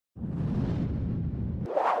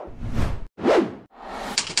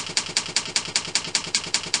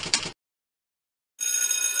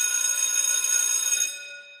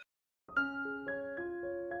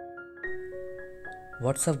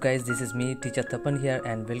What's up guys, this is me teacher Tapan here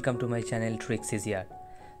and welcome to my channel Tricks Easy Art.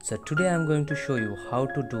 So today I am going to show you how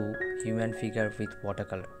to do human figure with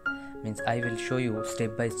watercolor. Means I will show you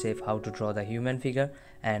step by step how to draw the human figure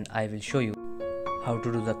and I will show you how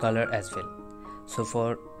to do the color as well. So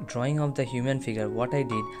for drawing of the human figure, what I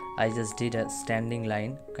did, I just did a standing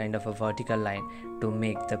line, kind of a vertical line to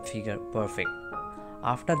make the figure perfect.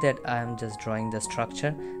 After that I am just drawing the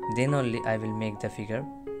structure, then only I will make the figure,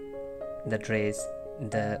 the dress,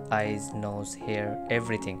 the eyes, nose, hair,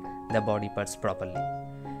 everything, the body parts properly.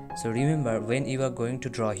 So remember, when you are going to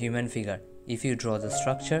draw a human figure, if you draw the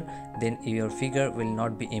structure, then your figure will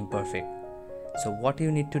not be imperfect. So what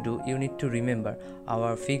you need to do, you need to remember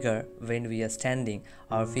our figure when we are standing,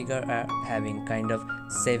 our figure are having kind of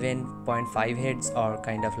 7.5 heads or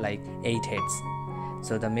kind of like 8 heads.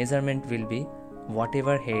 So the measurement will be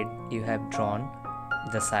whatever head you have drawn,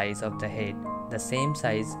 the size of the head, the same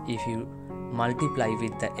size if you multiply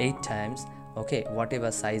with the 8 times, okay,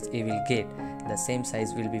 whatever size you will get, the same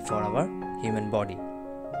size will be for our human body.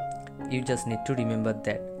 You just need to remember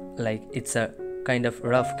that, like it's a kind of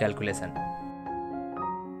rough calculation.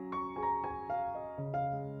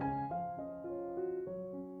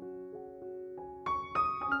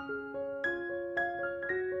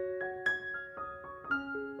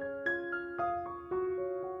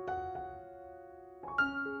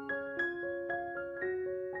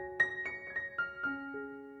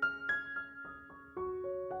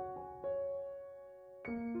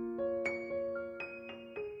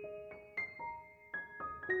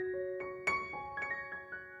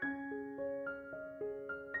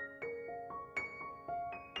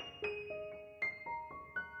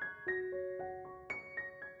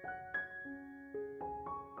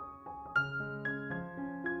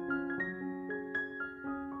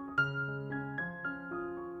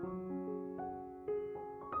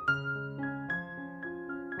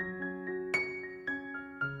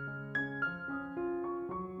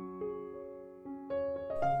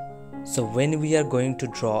 So when we are going to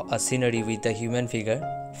draw a scenery with the human figure,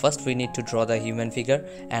 first we need to draw the human figure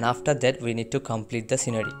and after that we need to complete the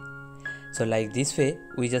scenery. So like this way,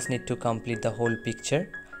 we just need to complete the whole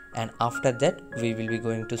picture and after that we will be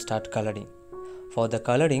going to start coloring. For the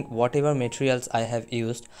coloring, whatever materials I have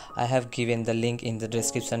used, I have given the link in the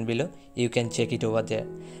description below. You can check it over there,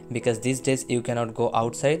 because these days you cannot go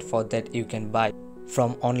outside, for that you can buy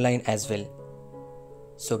from online as well.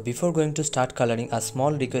 So before going to start coloring, a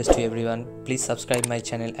small request to everyone, please subscribe my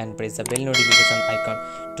channel and press the bell notification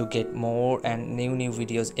icon to get more and new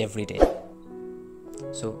videos every day.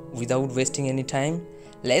 So without wasting any time,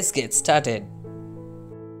 let's get started.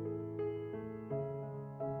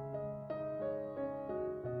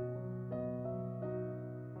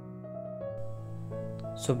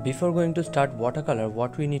 So before going to start watercolor,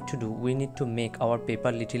 what we need to do, we need to make our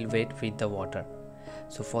paper little wet with the water.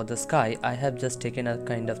 So for the sky, I have just taken a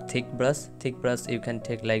kind of thick brush. You can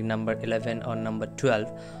take like number 11 or number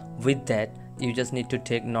 12. With that, you just need to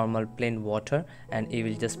take normal plain water and you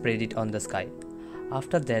will just spread it on the sky.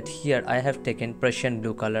 After that, here I have taken Prussian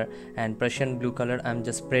blue color, and Prussian blue color I'm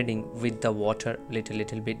just spreading with the water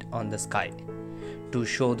little bit on the sky. To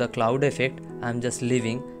show the cloud effect, I'm just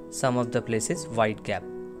leaving some of the places white gap.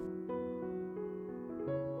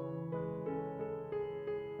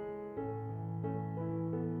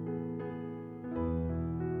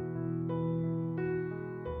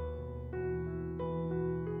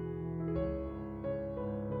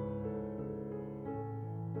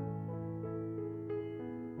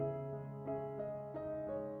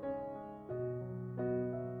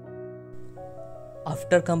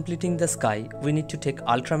 After completing the sky, we need to take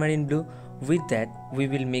ultramarine blue. With that, we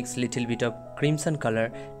will mix little bit of crimson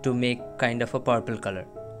color to make kind of a purple color.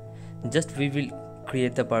 Just we will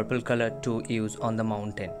create the purple color to use on the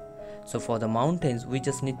mountain. So for the mountains, we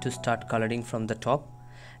just need to start coloring from the top,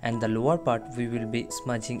 and the lower part we will be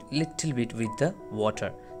smudging little bit with the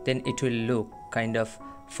water. Then it will look kind of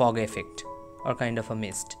fog effect or kind of a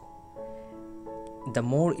mist. The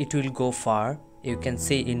more it will go far, you can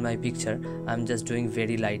see in my picture, I'm just doing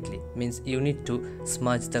very lightly. Means you need to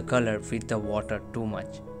smudge the color with the water too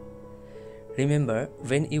much. Remember,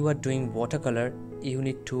 when you are doing watercolor, you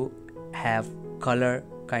need to have color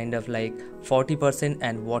kind of like 40%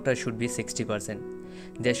 and water should be 60%.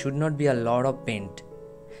 There should not be a lot of paint,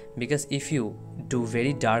 because if you do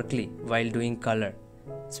very darkly while doing color,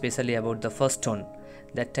 especially about the first tone,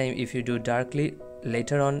 that time if you do darkly,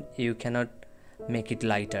 later on you cannot make it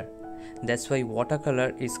lighter. That's why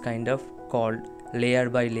watercolor is kind of called layer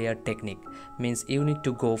by layer technique. Means you need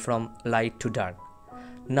to go from light to dark.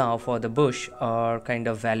 Now for the bush or kind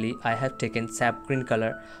of valley, I have taken sap green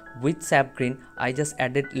color. With sap green, I just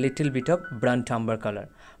added little bit of burnt umber color.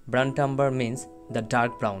 Burnt umber means the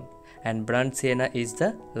dark brown and burnt sienna is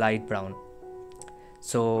the light brown.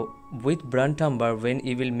 So with burnt umber, when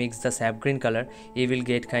you will mix the sap green color, you will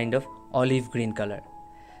get kind of olive green color.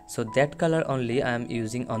 So that color only I am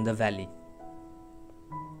using on the valley.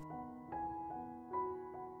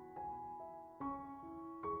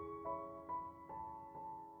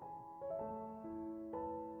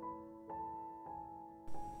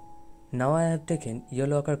 Now I have taken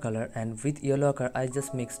yellow ochre color, and with yellow ochre I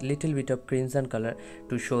just mix little bit of crimson color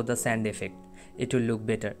to show the sand effect. It will look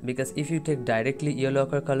better, because if you take directly yellow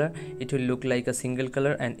ochre color, it will look like a single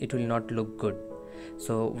color and it will not look good.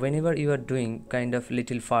 So whenever you are doing kind of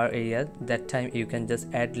little far area, that time you can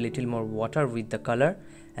just add little more water with the color,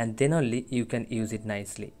 and then only you can use it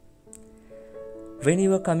nicely. When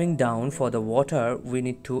you are coming down for the water, we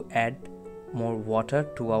need to add more water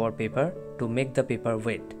to our paper to make the paper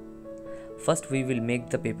wet. First we will make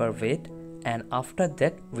the paper wet, and after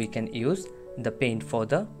that we can use the paint for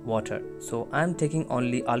the water. So I am taking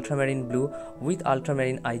only ultramarine blue. With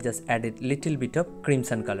ultramarine I just added little bit of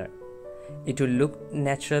crimson color. It will look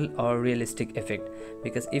natural or realistic effect,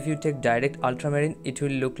 because if you take direct ultramarine it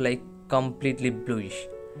will look like completely bluish,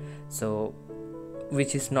 so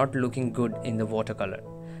which is not looking good in the watercolor.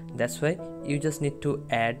 That's why you just need to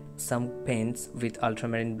add some paints with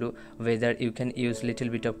ultramarine blue, whether you can use little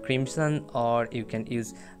bit of crimson or you can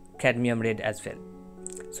use cadmium red as well.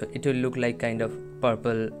 So it will look like kind of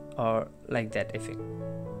purple or like that effect.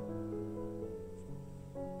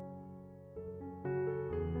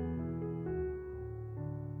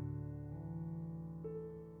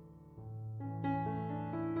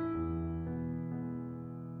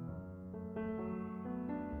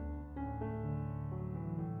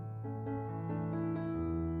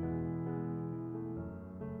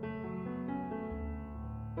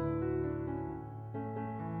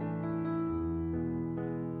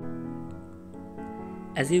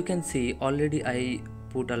 As you can see, already I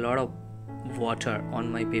put a lot of water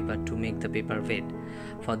on my paper to make the paper wet.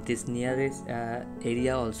 For this nearest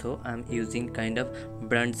area also I am using kind of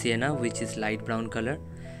burnt sienna, which is light brown color.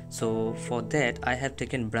 So for that I have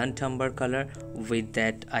taken burnt umber color. With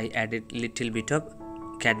that I added little bit of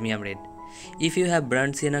cadmium red. If you have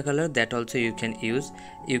burnt sienna color, that also you can use.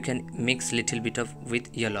 You can mix little bit of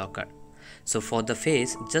with yellow ochre. So for the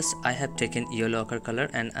face, just I have taken yellow ochre color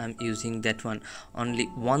and I'm using that one only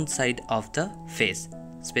one side of the face,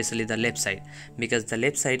 especially the left side, because the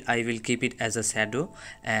left side I will keep it as a shadow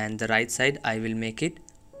and the right side I will make it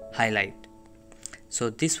highlight. So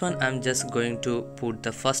this one I'm just going to put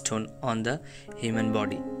the first tone on the human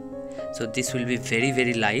body. So this will be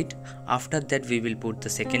very light. After that we will put the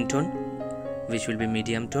second tone, which will be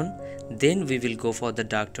medium tone. Then we will go for the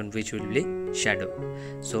dark tone, which will be shadow.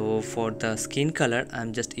 So for the skin color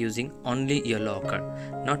I'm just using only yellow ochre,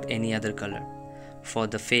 not any other color. For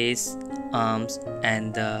the face, arms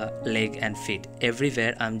and the leg and feet,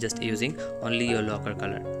 everywhere I'm just using only yellow ochre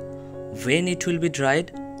color. When it will be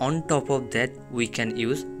dried, on top of that we can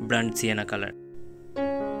use burnt sienna color.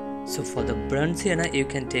 So for the burnt sienna, you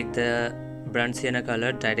can take the burnt sienna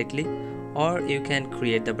color directly, or you can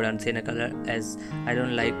create the burnt sienna color. As I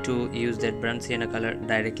don't like to use that burnt sienna color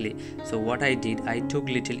directly, so what I did, I took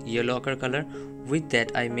little yellow ochre color. With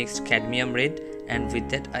that I mixed cadmium red, and with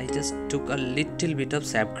that I just took a little bit of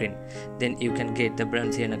sap green. Then you can get the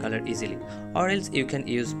burnt sienna color easily, or else you can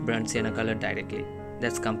use burnt sienna color directly.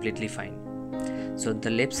 That's completely fine. So the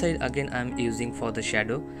left side again I'm using for the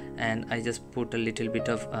shadow, and I just put a little bit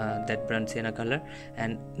of that burnt sienna color,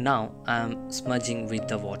 and now I'm smudging with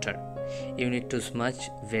the water. You need to smudge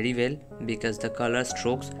very well, because the color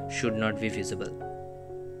strokes should not be visible.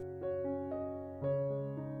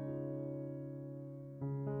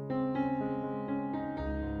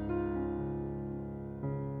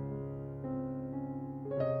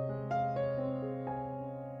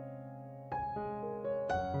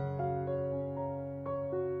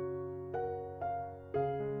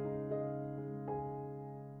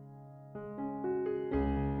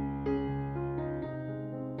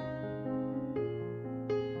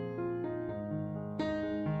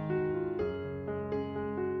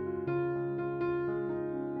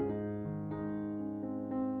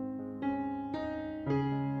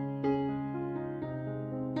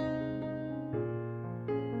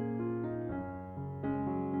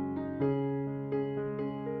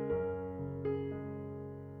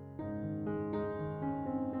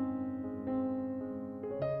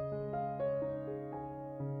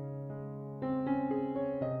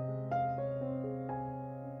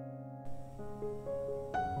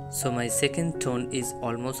 So my second tone is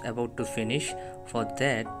almost about to finish. For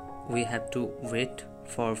that we have to wait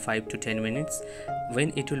for 5 to 10 minutes.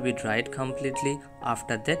 When it will be dried completely,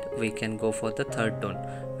 after that we can go for the third tone,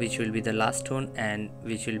 which will be the last tone and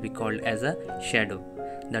which will be called as a shadow,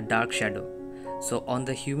 the dark shadow. So on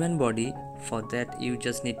the human body, for that you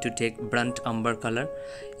just need to take burnt umber color.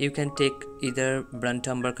 You can take either burnt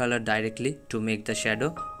umber color directly to make the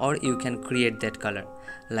shadow, or you can create that color.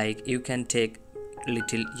 Like you can take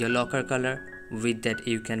little yellow ochre color, with that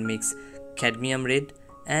you can mix cadmium red,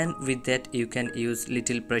 and with that you can use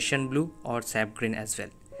little Prussian blue or sap green as well.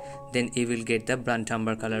 Then you will get the burnt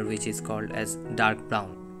umber color, which is called as dark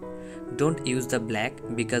brown. Don't use the black,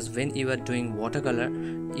 because when you are doing watercolor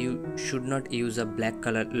you should not use a black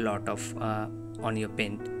color lot of on your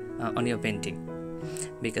painting,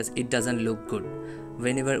 because it doesn't look good.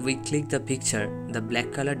 Whenever we click the picture, the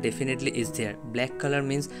black color definitely is there. Black color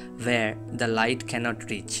means where the light cannot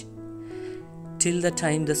reach. Till the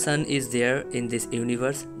time the sun is there in this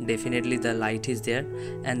universe, definitely the light is there,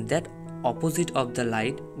 and that opposite of the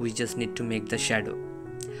light we just need to make the shadow.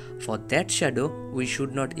 For that shadow we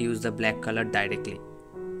should not use the black color directly.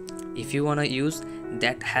 If you wanna use,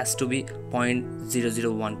 that has to be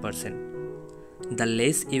 0.001%. The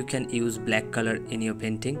less you can use black color in your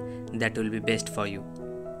painting, that will be best for you.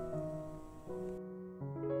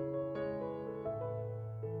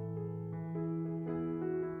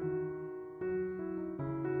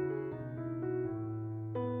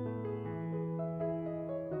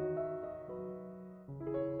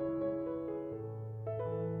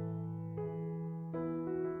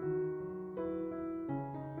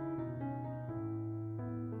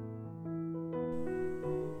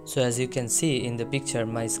 So as you can see in the picture,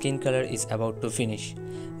 my skin color is about to finish.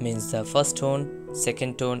 Means the first tone,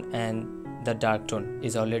 second tone and the dark tone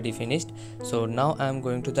is already finished. So now I am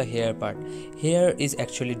going to the hair part. Hair is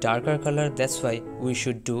actually darker color, that's why we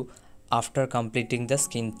should do after completing the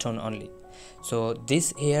skin tone only. So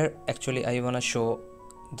this hair, actually I wanna show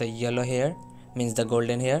the yellow hair, means the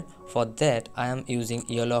golden hair. For that I am using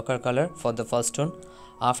yellow ochre color for the first tone.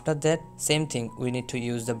 After that, same thing, we need to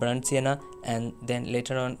use the burnt sienna, and then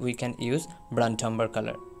later on we can use burnt umber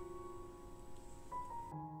color.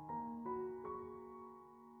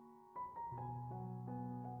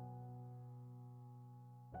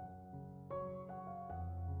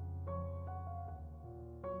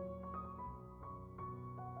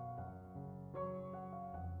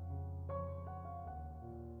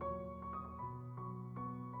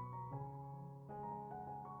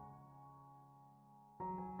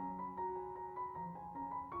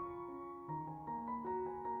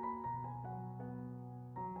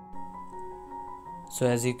 So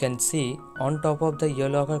as you can see, on top of the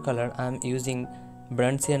yellow ochre color I am using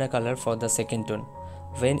burnt sienna color for the second tone.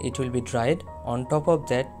 When it will be dried, on top of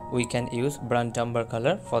that we can use burnt umber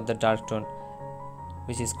color for the dark tone,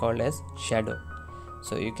 which is called as shadow.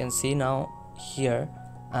 So you can see now here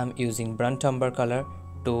I am using burnt umber color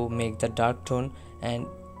to make the dark tone, and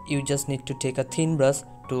you just need to take a thin brush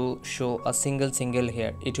to show a single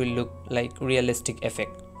hair. It will look like realistic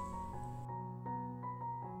effect.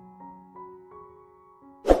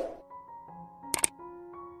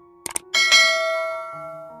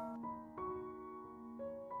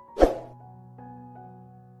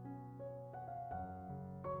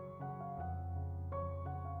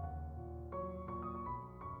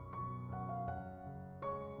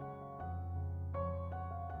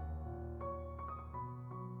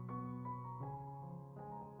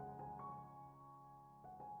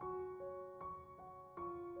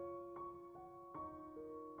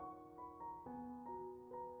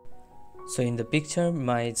 So in the picture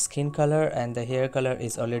my skin color and the hair color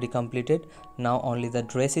is already completed. Now only the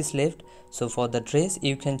dress is left. So for the dress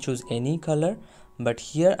you can choose any color, but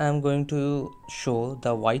here I am going to show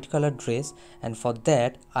the white color dress, and for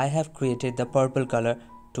that I have created the purple color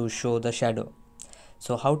to show the shadow.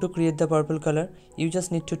 So how to create the purple color? You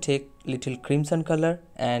just need to take little crimson color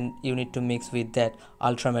and you need to mix with that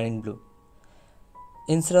ultramarine blue.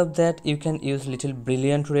 Instead of that you can use little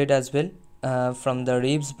brilliant red as well. From the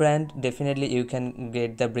Reeves brand, definitely you can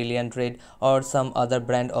get the brilliant red, or some other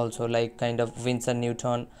brand also, like kind of Winsor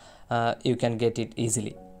Newton, you can get it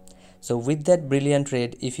easily. So with that brilliant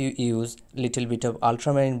red, if you use little bit of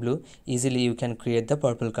ultramarine blue, easily you can create the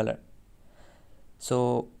purple color.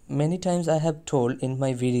 So many times I have told in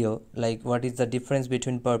my video like what is the difference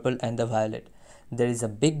between purple and the violet. There is a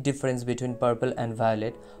big difference between purple and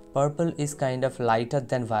violet. Purple is kind of lighter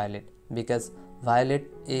than violet, because violet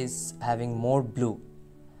is having more blue,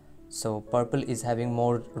 so purple is having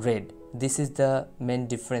more red. This is the main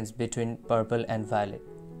difference between purple and violet.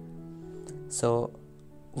 So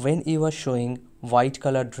when you are showing white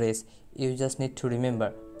color dress, you just need to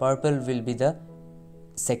remember purple will be the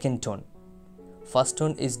second tone. First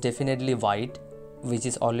tone is definitely white, which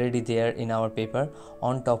is already there in our paper.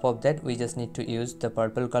 On top of that, we just need to use the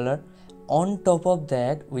purple color. On top of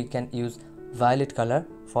that, we can use violet color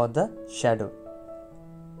for the shadow.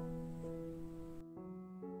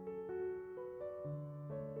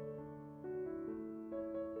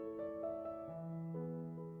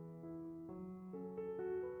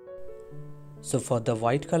 So for the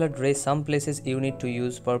white color dress, some places you need to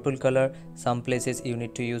use purple color, some places you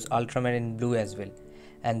need to use ultramarine blue as well.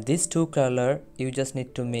 And these two color you just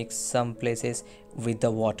need to mix some places with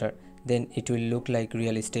the water, then it will look like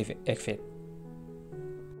realistic effect.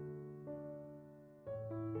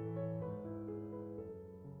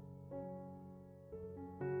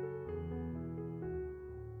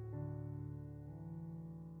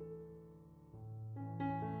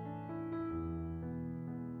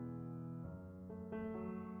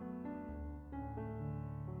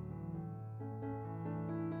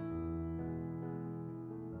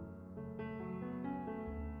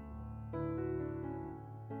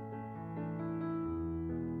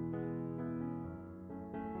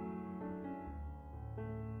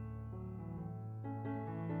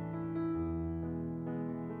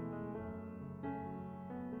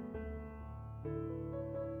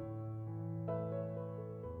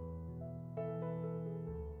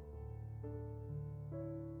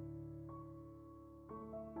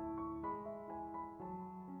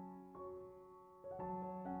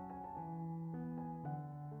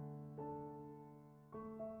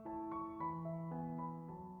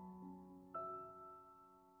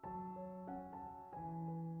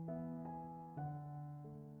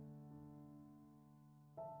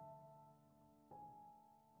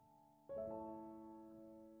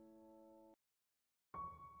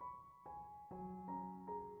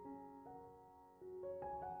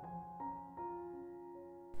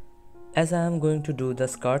 As I am going to do the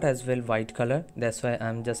skirt as well white color, that's why I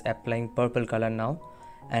am just applying purple color now,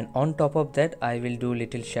 and on top of that I will do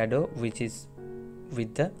little shadow which is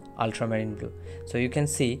with the ultramarine blue. So you can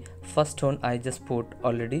see first tone I just put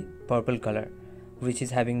already purple color, which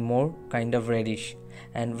is having more kind of reddish,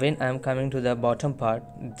 and when I am coming to the bottom part,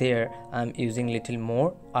 there I am using little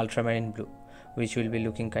more ultramarine blue, which will be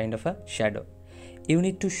looking kind of a shadow. You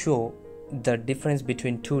need to show the difference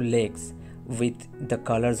between two legs with the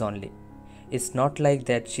colors only. It's not like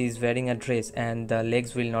that she is wearing a dress and the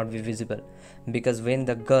legs will not be visible, because when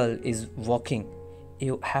the girl is walking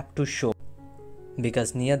you have to show,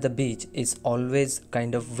 because near the beach is always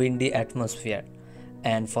kind of windy atmosphere,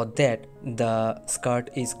 and for that the skirt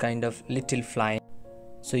is kind of little flying,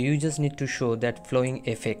 so you just need to show that flowing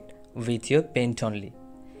effect with your paint only.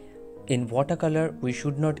 In watercolor we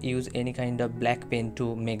should not use any kind of black paint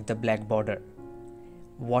to make the black border.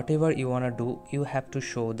 Whatever you wanna do, you have to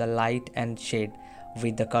show the light and shade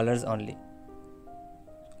with the colors only.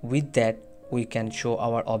 With that we can show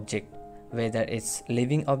our object, whether it's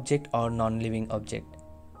living object or non-living object.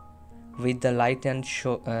 With the light and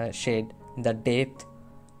shade, the depth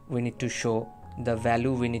we need to show, the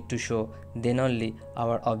value we need to show, then only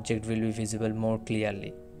our object will be visible more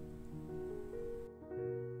clearly.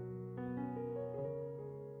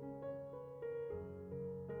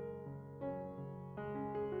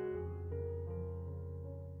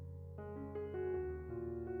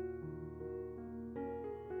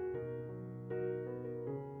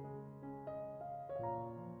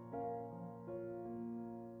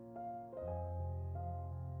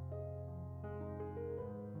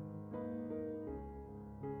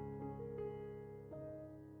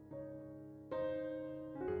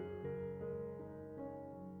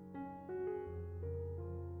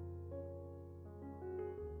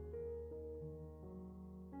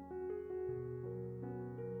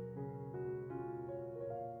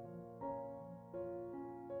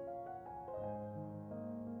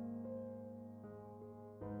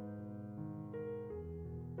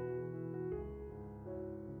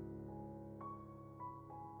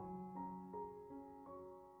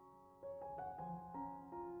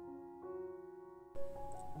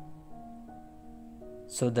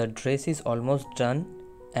 So the dress is almost done,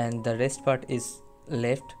 and the rest part is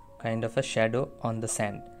left kind of a shadow on the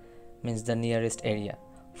sand, means the nearest area.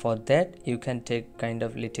 For that you can take kind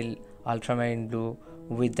of little ultramarine blue,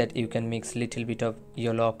 with that you can mix little bit of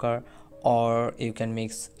yellow ochre, or you can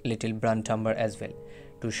mix little burnt umber as well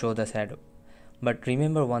to show the shadow. But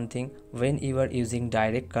remember one thing, when you are using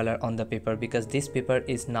direct color on the paper, because this paper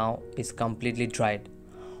is completely dried,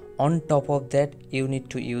 on top of that you need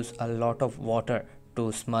to use a lot of water to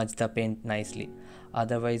smudge the paint nicely.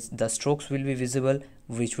 otherwise the strokes will be visible,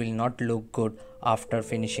 which will not look good after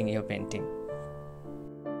finishing your painting.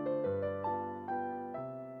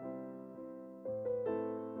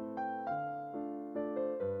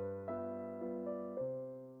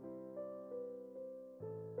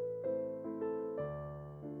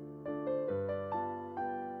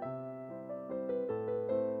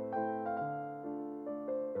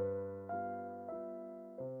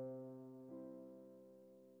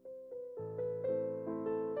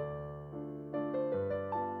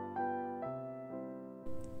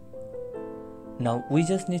 Now we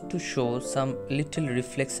just need to show some little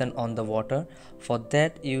reflection on the water. For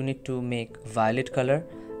that you need to make violet color.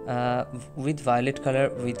 With violet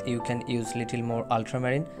color, you can use little more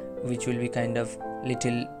ultramarine, which will be kind of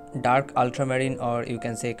little dark ultramarine, or you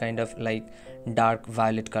can say kind of like dark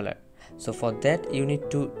violet color. So for that you need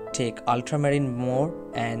to take ultramarine more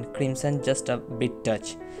and crimson just a bit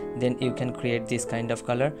touch, then you can create this kind of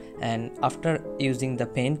color. And after using the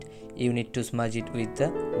paint, you need to smudge it with the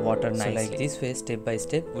water nicely. So like this way, step by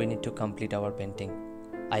step, we need to complete our painting.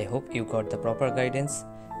 I hope you got the proper guidance,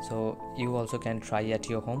 so you also can try at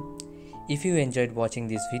your home. If you enjoyed watching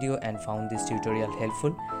this video and found this tutorial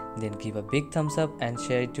helpful, then give a big thumbs up and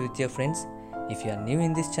share it with your friends. If you are new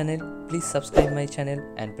in this channel, please subscribe my channel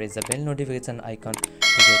and press the bell notification icon to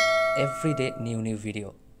get everyday new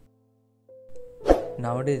video.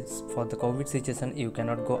 Nowadays, for the COVID situation, you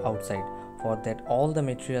cannot go outside. For that, all the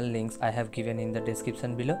material links I have given in the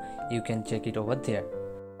description below, you can check it over there.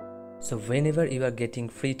 So whenever you are getting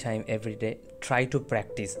free time every day, try to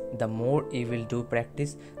practice. The more you will do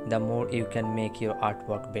practice, the more you can make your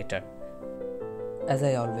artwork better. As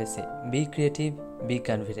I always say, be creative, be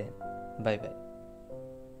confident. Bye bye.